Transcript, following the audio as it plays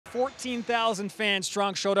14,000 fans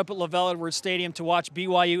strong showed up at LaVell Edwards Stadium to watch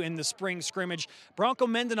BYU in the spring scrimmage. Bronco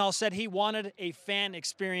Mendenhall said he wanted a fan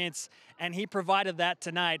experience, and he provided that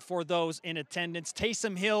tonight for those in attendance.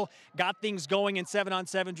 Taysom Hill got things going in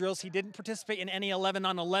 7-on-7 drills. He didn't participate in any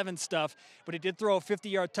 11-on-11 stuff, but he did throw a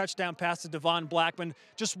 50-yard touchdown pass to Devon Blackman.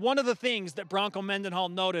 Just one of the things that Bronco Mendenhall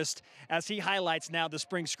noticed as he highlights now the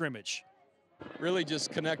spring scrimmage. Really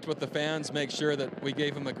just connect with the fans, make sure that we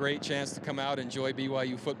gave them a great chance to come out, enjoy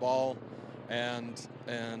BYU football, and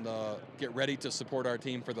get ready to support our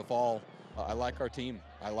team for the fall. I like our team.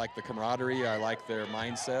 I like the camaraderie. I like their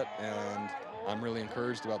mindset, and I'm really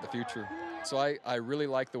encouraged about the future. So I really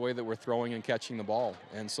like the way that we're throwing and catching the ball.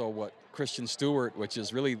 And so what Christian Stewart, which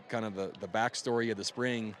is really kind of the backstory of the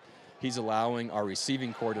spring, he's allowing our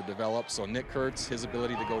receiving core to develop. So Nick Kurtz, his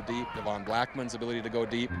ability to go deep, Devon Blackman's ability to go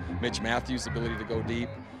deep, Mitch Matthews' ability to go deep,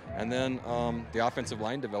 and then the offensive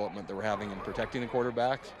line development that we're having in protecting the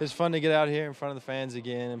quarterback. It's fun to get out here in front of the fans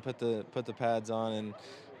again and put the pads on and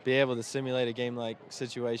be able to simulate a game-like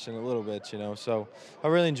situation a little bit, you know. So I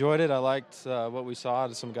really enjoyed it. I liked what we saw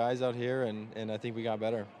to some guys out here, and I think we got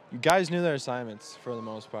better. Guys knew their assignments for the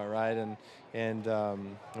most part, right? And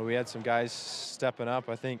we had some guys stepping up.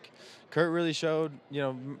 I think Kurt really showed, you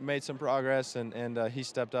know, made some progress, and he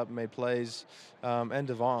stepped up and made plays. And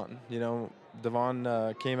Devon, you know,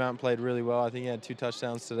 Devon came out and played really well. I think he had 2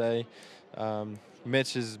 touchdowns today.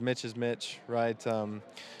 Mitch is Mitch, right?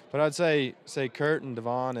 But I'd say Kurt and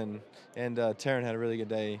Devon and Taryn had a really good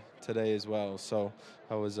day today as well. So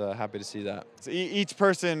I was happy to see that. So each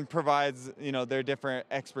person provides, you know, their different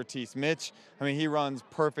expertise. Mitch, I mean, he runs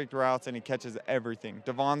perfect routes and he catches everything.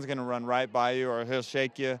 Devon's going to run right by you, or he'll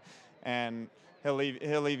shake you, and he'll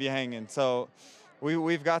leave you hanging. So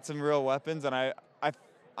we've got some real weapons, and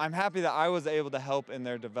I'm happy that I was able to help in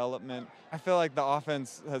their development. I feel like the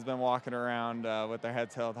offense has been walking around with their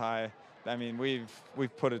heads held high. I mean,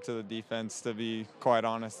 we've put it to the defense, to be quite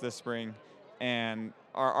honest, this spring, and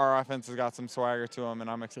our offense has got some swagger to them, and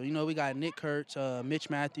I'm excited. So, you know, we got Nick Kurtz, Mitch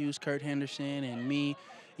Matthews, Kurt Henderson, and me.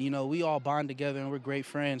 You know, we all bond together, and we're great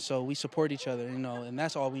friends, so we support each other, you know, and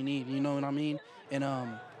that's all we need, you know what I mean? And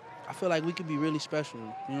I feel like we could be really special,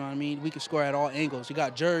 you know what I mean? We could score at all angles. We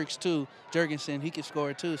got Jergs, too. Jurgensen, he could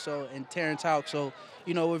score, too, so, and Terrence Houck. So,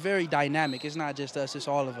 you know, we're very dynamic. It's not just us, it's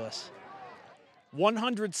all of us.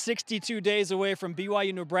 162 days away from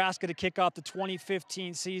BYU, Nebraska to kick off the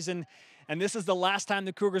 2015 season. And this is the last time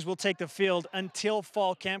the Cougars will take the field until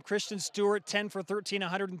fall camp. Christian Stewart, 10 for 13,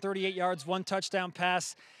 138 yards, 1 touchdown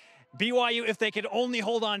pass. BYU, if they could only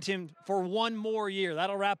hold on to him for one more year.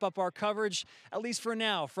 That'll wrap up our coverage, at least for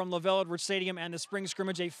now, from LaVell Edwards Stadium and the spring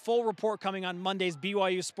scrimmage. A full report coming on Monday's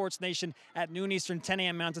BYU Sports Nation at noon Eastern, 10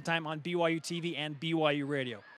 a.m. Mountain Time on BYU TV and BYU Radio.